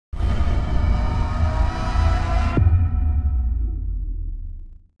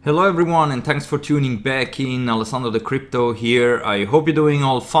Hello everyone and thanks for tuning back in. Alessandro the Crypto here. I hope you're doing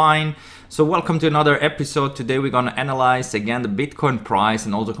all fine. So welcome to another episode. Today we're gonna analyze again the Bitcoin price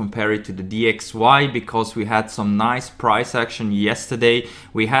and also compare it to the DXY because we had some nice price action yesterday.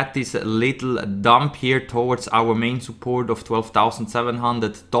 We had this little dump here towards our main support of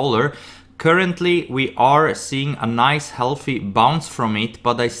 $12,700. Currently, we are seeing a nice healthy bounce from it,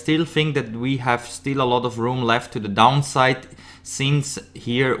 but I still think that we have still a lot of room left to the downside since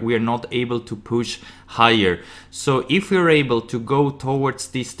here we are not able to push higher. So if we're able to go towards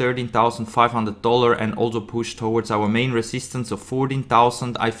this $13,500 and also push towards our main resistance of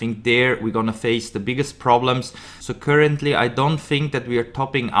 14,000, I think there we're gonna face the biggest problems. So currently I don't think that we are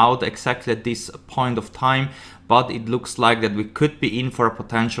topping out exactly at this point of time, but it looks like that we could be in for a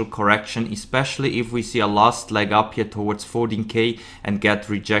potential correction, especially if we see a last leg up here towards 14k and get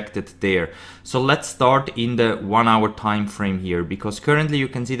rejected there. So let's start in the 1 hour time frame here, because currently you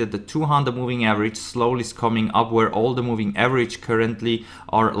can see that the 200 moving average slowly is coming up, where all the moving average currently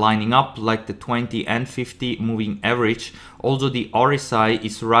are lining up, like the 20 and 50 moving average. Also the RSI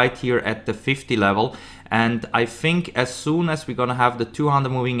is right here at the 50 level. And I think as soon as we're gonna have the 200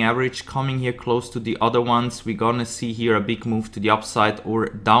 moving average coming here close to the other ones, we're gonna see here a big move to the upside or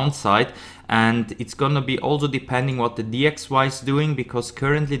downside. And it's gonna be also depending what the DXY is doing, because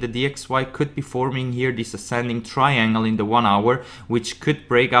currently the DXY could be forming here this ascending triangle in the 1 hour, which could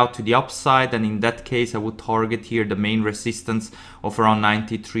break out to the upside. And in that case, I would target here the main resistance of around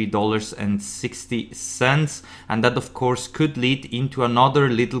 $93.60. And that of course could lead into another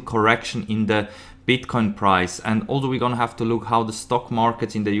little correction in the Bitcoin price. And also we're gonna have to look how the stock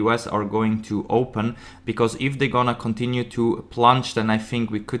markets in the US are going to open, because if they're gonna continue to plunge, then I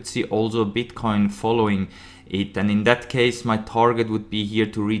think we could see also Bitcoin following it. And in that case, my target would be here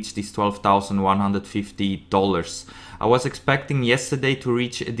to reach this $12,150. I was expecting yesterday to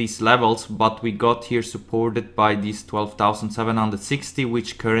reach these levels, but we got here supported by this 12,760,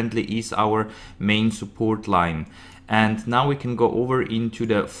 which currently is our main support line. And now we can go over into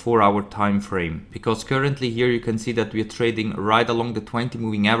the 4 hour time frame, because currently here you can see that we are trading right along the 20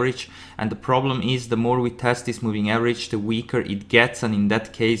 moving average. And the problem is, the more we test this moving average, the weaker it gets. And in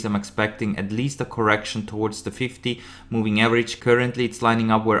that case, I'm expecting at least a correction towards the 50 moving average. Currently it's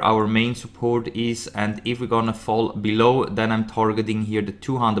lining up where our main support is. And if we're gonna fall below, then I'm targeting here the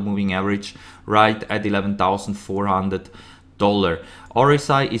 200 moving average right at $11,400.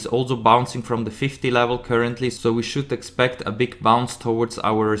 RSI is also bouncing from the 50 level currently, so we should expect a big bounce towards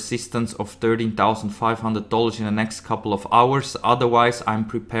our resistance of $13,500 in the next couple of hours. Otherwise, I'm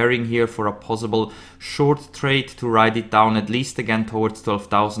preparing here for a possible short trade to ride it down at least again towards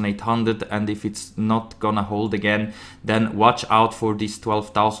 12,800, and if it's not gonna hold again, then watch out for this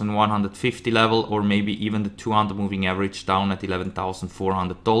 12,150 level, or maybe even the 200 moving average down at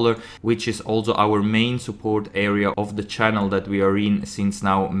 $11,400, which is also our main support area of the channel that we are in since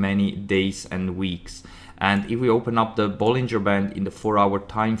now many days and weeks. And if we open up the Bollinger Band in the 4 hour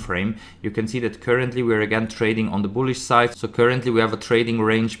time frame, you can see that currently we're again trading on the bullish side. So currently we have a trading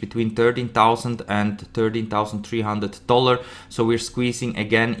range between $13,000 and $13,300. So we're squeezing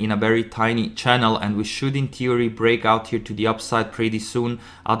again in a very tiny channel, and we should in theory break out here to the upside pretty soon.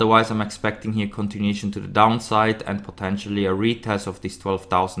 Otherwise, I'm expecting here continuation to the downside and potentially a retest of this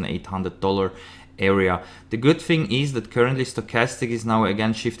 $12,800 area. The good thing is that currently stochastic is now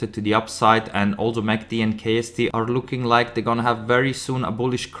again shifted to the upside, and also MACD and KST are looking like they're gonna have very soon a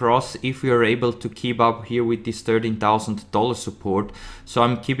bullish cross if we are able to keep up here with this $13,000 support. So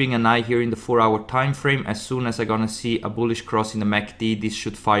I'm keeping an eye here in the 4 hour time frame. As soon as I'm gonna see a bullish cross in the MACD, this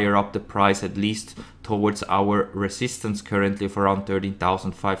should fire up the price at least towards our resistance currently of around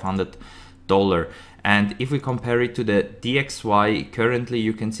 $13,500. And if we compare it to the DXY, currently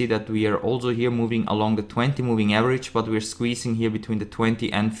you can see that we are also here moving along the 20 moving average, but we're squeezing here between the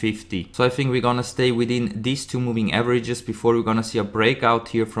 20 and 50. So I think we're gonna stay within these two moving averages before we're gonna see a breakout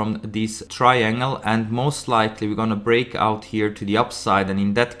here from this triangle, and most likely we're gonna break out here to the upside. And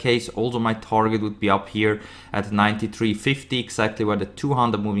in that case, also my target would be up here at 93.50, exactly where the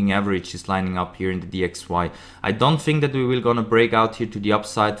 200 moving average is lining up here in the DXY. I don't think that we will gonna break out here to the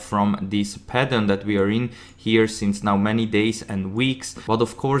upside from this pattern that we are in here since now many days and weeks. But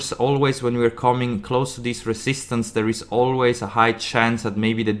of course, always when we're coming close to this resistance, there is always a high chance that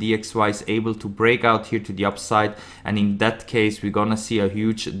maybe the DXY is able to break out here to the upside, and in that case we're gonna see a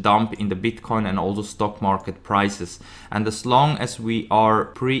huge dump in the Bitcoin and also stock market prices. And as long as we are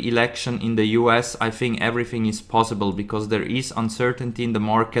pre-election in the US, I think everything is possible, because there is uncertainty in the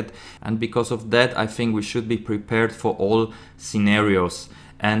market, and because of that I think we should be prepared for all scenarios.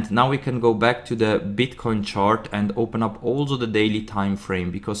 And now we can go back to the Bitcoin chart and open up also the daily time frame,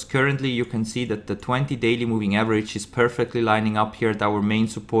 because currently you can see that the 20 daily moving average is perfectly lining up here at our main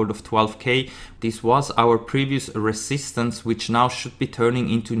support of 12k. This was our previous resistance, which now should be turning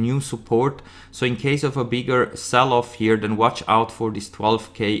into new support. So in case of a bigger sell-off here, then watch out for this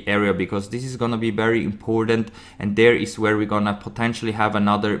 12k area, because this is gonna be very important, and there is where we're gonna potentially have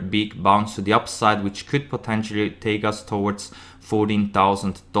another big bounce to the upside, which could potentially take us towards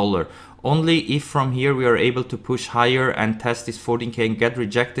 $14,000. Only if from here we are able to push higher and test this 14k and get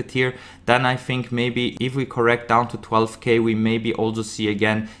rejected here, then I think maybe if we correct down to 12k, we maybe also see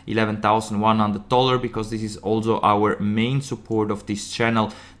again $11,100, because this is also our main support of this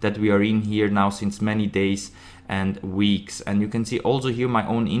channel that we are in here now since many days and weeks. And you can see also here my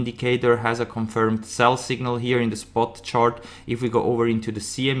own indicator has a confirmed sell signal here in the spot chart. If we go over into the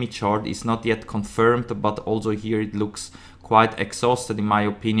CME chart, it's not yet confirmed, but also here it looks quite exhausted in my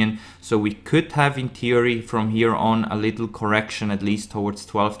opinion. So we could have in theory from here on a little correction, at least towards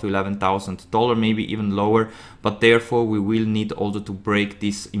 $12,000 to $11,000, maybe even lower, but therefore we will need also to break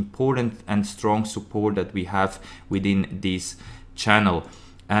this important and strong support that we have within this channel.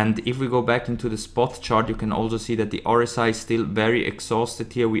 And if we go back into the spot chart, you can also see that the RSI is still very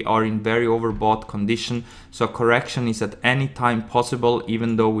exhausted here. We are in very overbought condition. So correction is at any time possible,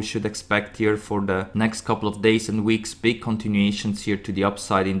 even though we should expect here for the next couple of days and weeks, big continuations here to the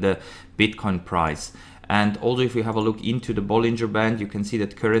upside in the Bitcoin price. And also if we have a look into the Bollinger Band, you can see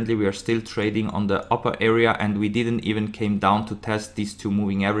that currently we are still trading on the upper area, and we didn't even came down to test these two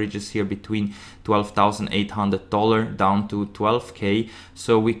moving averages here between $12,800 down to 12k.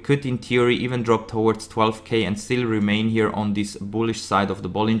 So we could in theory even drop towards 12k and still remain here on this bullish side of the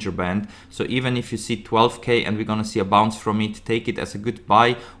Bollinger Band. So even if you see 12k and we're gonna see a bounce from it, take it as a good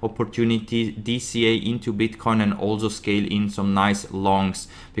buy opportunity, DCA into Bitcoin, and also scale in some nice longs,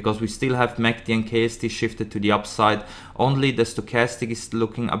 because we still have MACD and KST shifted to the upside. Only the stochastic is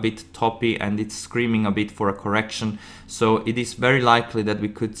looking a bit toppy and it's screaming a bit for a correction. So it is very likely that we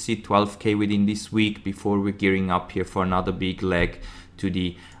could see 12k within this week before we're gearing up here for another big leg to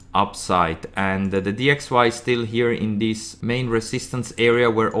the upside. And the DXY is still here in this main resistance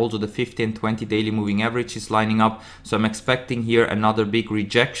area where also the 50 and 20 daily moving average is lining up. So I'm expecting here another big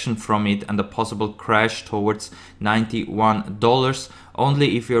rejection from it and a possible crash towards $91.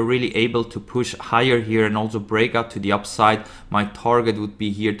 Only if you're really able to push higher here and also break out to the upside, my target would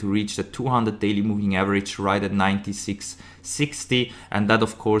be here to reach the 200 daily moving average right at 96.60, and that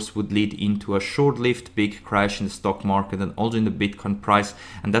of course would lead into a short-lived big crash in the stock market and also in the Bitcoin price,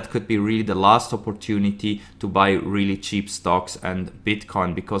 and that could be really the last opportunity to buy really cheap stocks and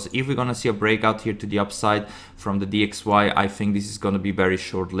Bitcoin. Because if we're gonna see a breakout here to the upside from the DXY, I think this is gonna be very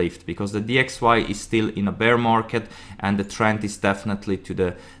short-lived, because the DXY is still in a bear market and the trend is definitely to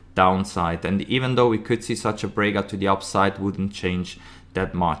the downside. And even though we could see such a breakout to the upside, wouldn't change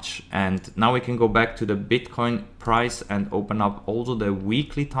that much. And now we can go back to the Bitcoin price and open up also the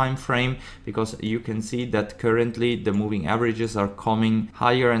weekly time frame, because you can see that currently the moving averages are coming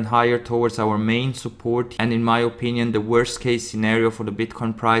higher and higher towards our main support. And in my opinion, the worst case scenario for the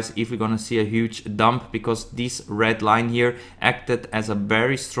Bitcoin price, if we're gonna see a huge dump, because this red line here acted as a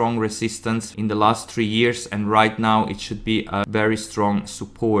very strong resistance in the last 3 years, and right now it should be a very strong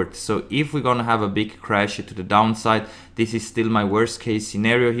support. So if we're gonna have a big crash to the downside, this is still my worst case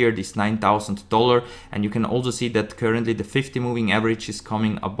scenario here, this $9,000. And you can also see that currently the 50 moving average is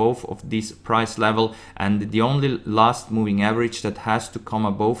coming above of this price level, and the only last moving average that has to come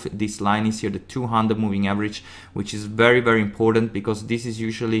above this line is here the 200 moving average, which is very, very important, because this is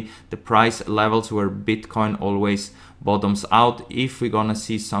usually the price levels where Bitcoin always bottoms out if we're gonna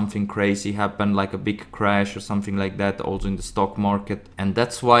see something crazy happen, like a big crash or something like that, also in the stock market. And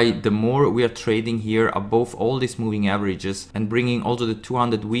that's why the more we are trading here above all these moving averages and bringing also the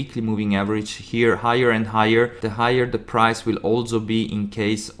 200 weekly moving average here higher and higher, the higher the price will also be in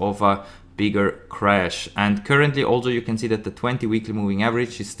case of a bigger crash. And currently also you can see that the 20 weekly moving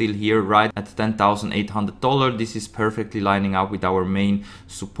average is still here right at $10,800. This is perfectly lining up with our main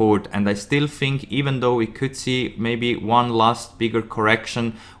support, and I still think even though we could see maybe one last bigger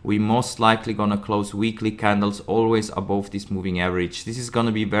correction, we most likely gonna close weekly candles always above this moving average. This is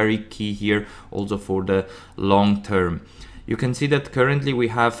gonna be very key here also for the long term. You can see that currently we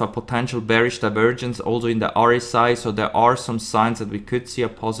have a potential bearish divergence also in the RSI, so there are some signs that we could see a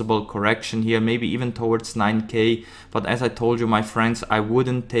possible correction here, maybe even towards 9k. But as I told you, my friends, I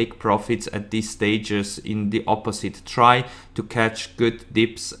wouldn't take profits at these stages. In the opposite, try to catch good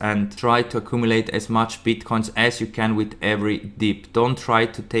dips and try to accumulate as much Bitcoins as you can with every dip. Don't try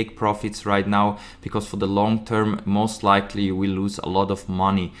to take profits right now, because for the long term most likely you will lose a lot of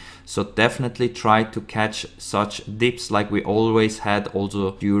money. So definitely try to catch such dips like we always had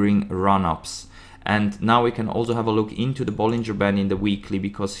also during run-ups. And now we can also have a look into the Bollinger Band in the weekly,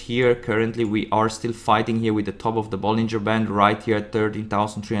 because here currently we are still fighting here with the top of the Bollinger Band right here at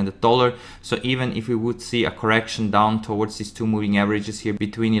 $13,300. So even if we would see a correction down towards these two moving averages here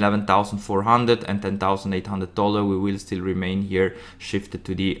between $11,400 and $10,800, we will still remain here shifted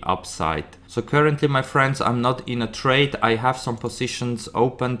to the upside. So currently, my friends, I'm not in a trade. I have some positions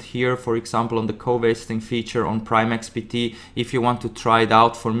opened here, for example, on the co-vesting feature on Prime XBT. If you want to try it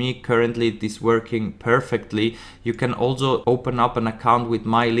out, for me currently it is working perfectly. You can also open up an account with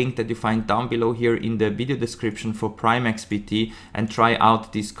my link that you find down below here in the video description for Prime XBT and try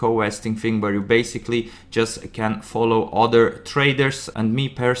out this co-vesting thing, where you basically just can follow other traders. And me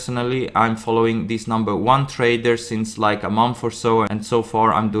personally, I'm following this #1 trader since like a month or so, and so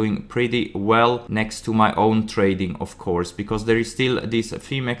far I'm doing pretty well next to my own trading, of course, because there is still this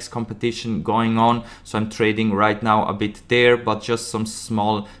Phemex competition going on. So I'm trading right now a bit there, but just some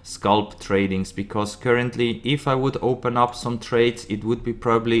small scalp tradings, because currently if I would open up some trades, it would be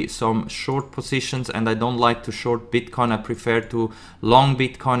probably some short positions, and I don't like to short Bitcoin. I prefer to long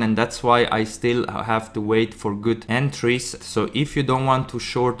Bitcoin, and that's why I still have to wait for good entries. So if you don't want to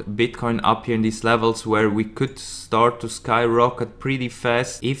short Bitcoin up here in these levels where we could start to skyrocket pretty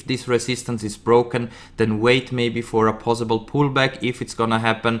fast, if this resistance is broken, then wait maybe for a possible pullback if it's gonna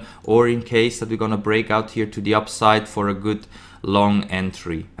happen, or in case that we're gonna break out here to the upside for a good long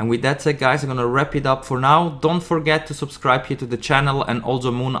entry. And with that said, guys, I'm gonna wrap it up for now. Don't forget to subscribe here to the channel and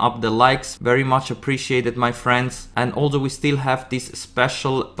also moon up the likes. Very much appreciated, my friends. And also we still have this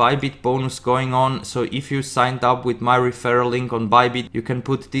special Bybit bonus going on. So if you signed up with my referral link on Bybit, you can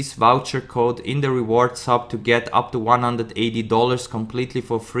put this voucher code in the rewards hub to get up to $180 completely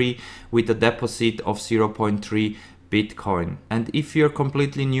for free with a deposit of 0.3 Bitcoin. And if you're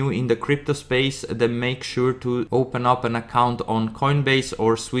completely new in the crypto space, then make sure to open up an account on Coinbase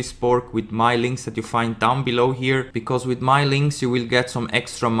or Swissborg with my links that you find down below here, because with my links you will get some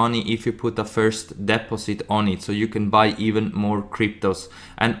extra money if you put a first deposit on it, so you can buy even more cryptos.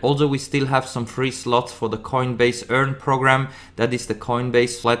 And also we still have some free slots for the Coinbase Earn program. That is the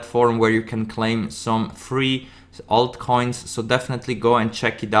Coinbase platform where you can claim some free altcoins, so definitely go and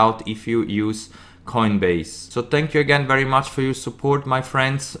check it out if you use Coinbase. So thank you again very much for your support, my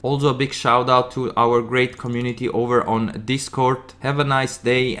friends. Also a big shout out to our great community over on Discord. Have a nice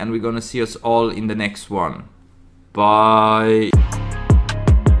day, and we're gonna see us all in the next one. Bye.